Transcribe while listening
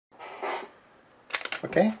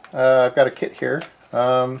Okay, I've got a kit here.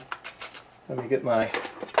 Let me get my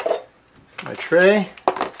tray.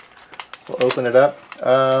 We'll open it up.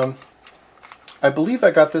 I believe I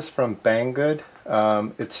got this from Banggood.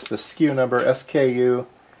 It's the SKU number SKU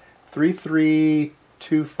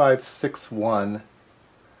 332561.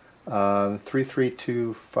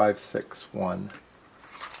 332561.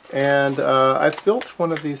 And I've built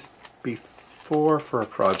one of these before for a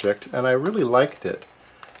project, and I really liked it.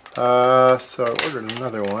 So I ordered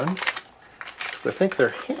another one. I think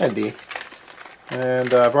they're handy,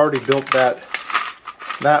 and I've already built that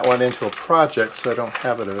one into a project, so I don't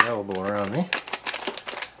have it available around me.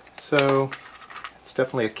 So it's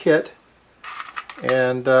definitely a kit,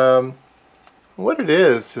 and what it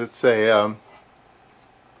is, it's a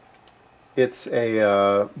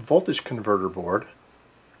voltage converter board,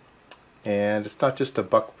 and it's not just a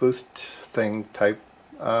buck boost thing type.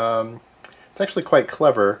 It's actually quite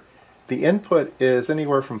clever. The input is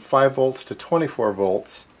anywhere from 5 volts to 24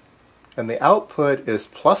 volts, and the output is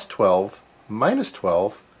plus 12, minus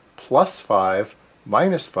 12, plus 5,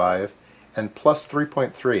 minus 5, and plus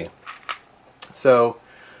 3.3. So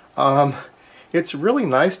it's really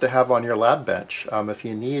nice to have on your lab bench if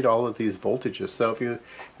you need all of these voltages. So if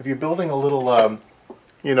you're building a little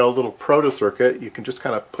little proto circuit, you can just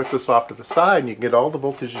kind of put this off to the side and you can get all the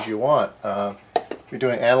voltages you want. If you're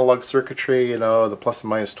doing analog circuitry, the plus and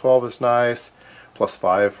minus 12 is nice, plus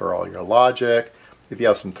 5 for all your logic. If you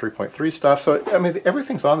have some 3.3 stuff, so I mean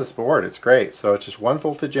everything's on this board. It's great. So it's just one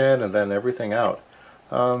voltage in and then everything out.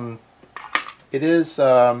 It is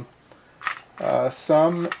some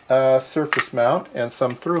surface mount and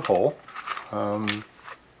some through hole.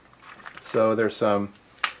 So there's some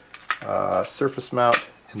surface mount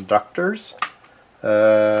inductors.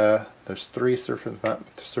 There's 3 surface mount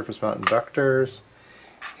inductors,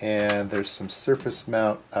 and there's some surface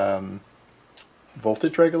mount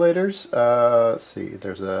voltage regulators. Let's see,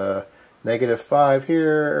 there's a -5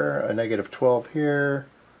 here, a -12 here,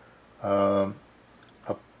 a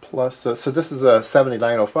plus. So this is a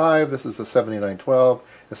 7905, this is a 7912,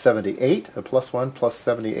 a 78, a +1, plus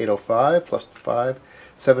 7805, plus 5,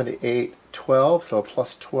 7812, so a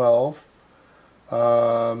 +12.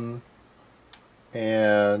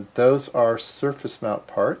 And those are surface mount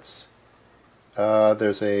parts.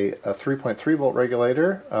 There's a 3.3 volt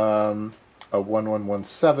regulator, a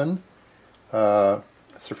 1117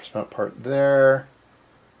 surface mount part there.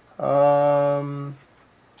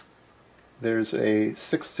 There's a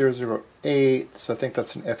 6008, so I think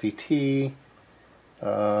that's an FET.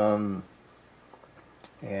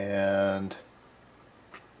 And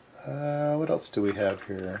what else do we have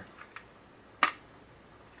here?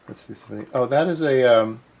 Let's see something. Oh, that is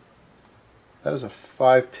a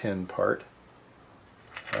 5-pin part.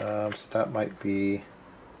 So that might be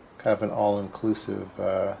kind of an all-inclusive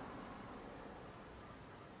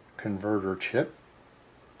converter chip.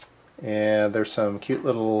 And there's some cute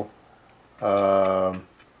little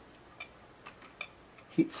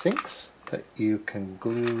heat sinks that you can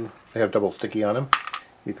glue. They have double sticky on them.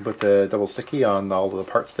 You can put the double sticky on all of the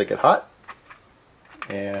parts that get hot.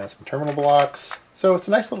 And some terminal blocks. So it's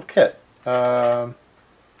a nice little kit. Don't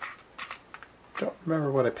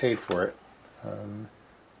remember what I paid for it.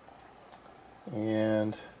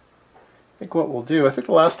 And I think what we'll do, I think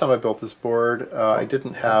the last time I built this board, I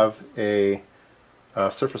didn't have a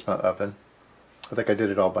surface mount oven. I think I did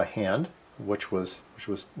it all by hand, which was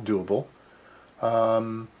doable.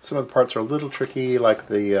 Some of the parts are a little tricky, like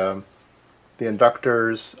the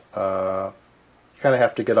inductors. You kind of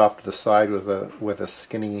have to get off to the side with a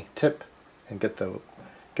skinny tip and get the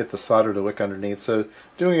solder to wick underneath. So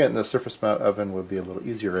doing it in the surface mount oven would be a little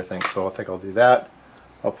easier, I think. So I think I'll do that.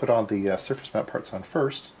 I'll put on the surface mount parts on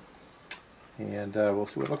first, and we'll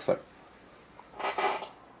see what it looks like.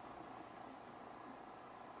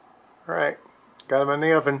 Alright, got them in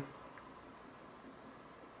the oven.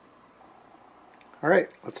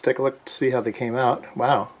 Alright, let's take a look to see how they came out.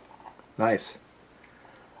 Wow, nice.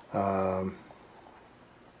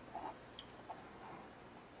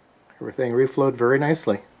 Everything reflowed very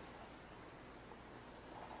nicely.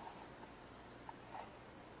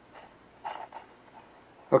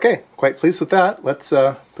 Okay, quite pleased with that. Let's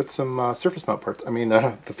put some surface mount parts,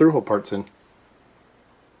 the through hole parts in.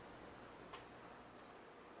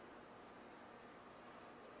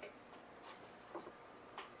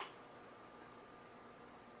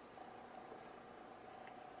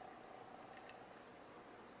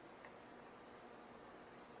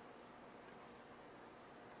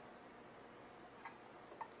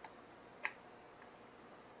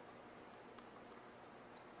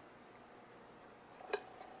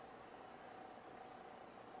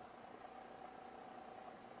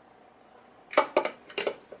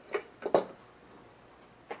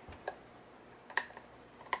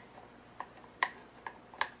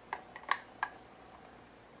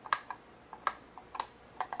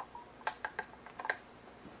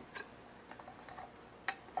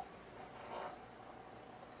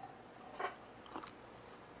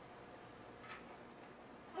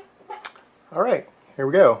 Alright, here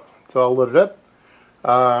we go. It's all loaded up.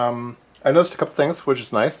 I noticed a couple things, which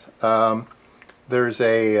is nice. There's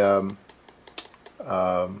a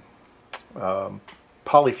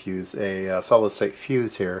polyfuse, a solid-state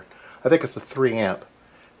fuse here. I think it's a 3 amp.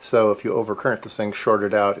 So if you overcurrent this thing, short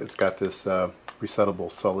it out, it's got this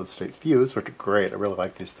resettable solid-state fuse, which are great. I really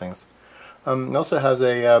like these things. It also has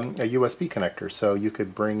a USB connector, so you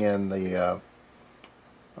could bring in the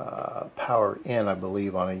power in, I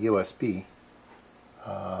believe, on a USB.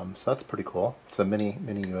 So that's pretty cool. It's a mini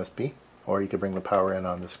USB, or you could bring the power in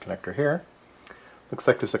on this connector here. Looks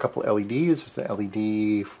like there's a couple LEDs. There's an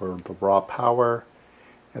LED for the raw power,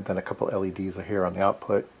 and then a couple LEDs are here on the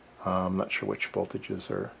output. I'm not sure which voltages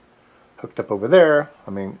are hooked up over there.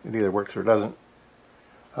 I mean, it either works or it doesn't.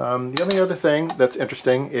 The only other thing that's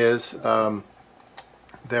interesting is there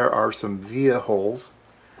are some via holes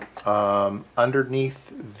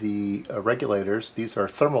underneath the regulators. These are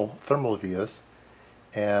thermal vias,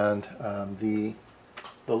 and the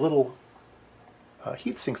little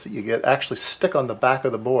heat sinks that you get actually stick on the back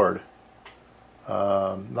of the board,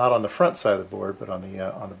 not on the front side of the board, but on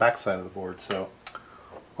the back side of the board. So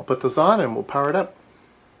I'll put those on and we'll power it up.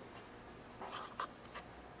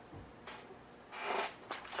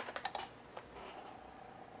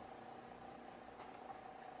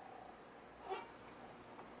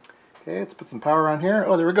 Okay, let's put some power on here.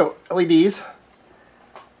 Oh, there we go, LEDs.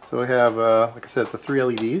 So we have, like I said, the 3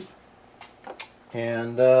 LEDs.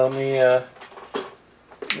 And let me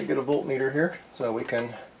get a voltmeter here so we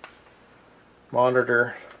can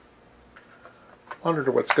monitor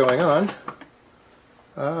what's going on.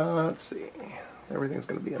 Let's see. Everything's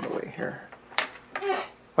going to be in the way here.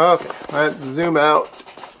 Okay, let's zoom out.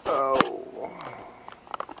 Oh,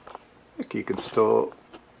 I think you can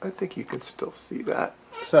still see that.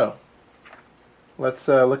 So let's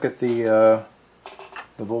look at the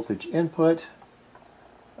voltage input.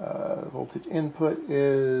 Voltage input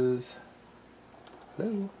is,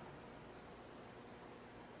 hello.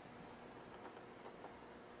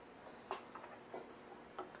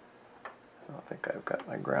 I don't think I've got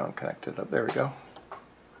my ground connected up. There we go.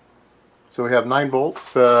 So we have 9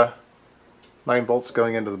 volts, 9 volts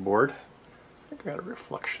going into the board. I think I got a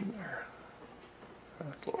reflection there.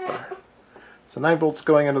 That's a little better. So 9 volts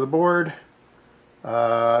going into the board.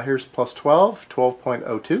 Here's plus 12,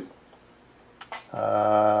 12.02.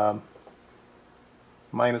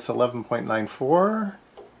 Minus 11.94.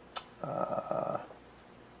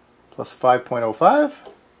 Plus 5.05.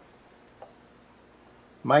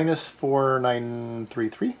 Minus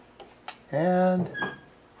 4933. And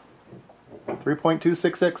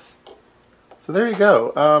 3.266. So there you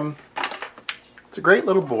go. It's a great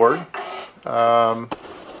little board.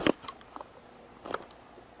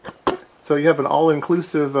 So you have an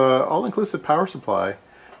all-inclusive power supply.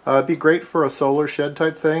 It'd be great for a solar shed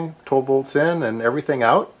type thing, 12 volts in and everything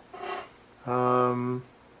out.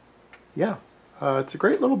 Yeah, it's a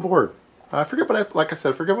great little board. I forget what I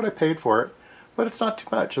forget what I paid for it, but it's not too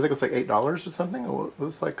much. I think it's like $8 or something. It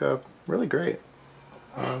was like really great.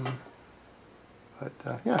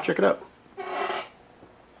 Yeah, check it out.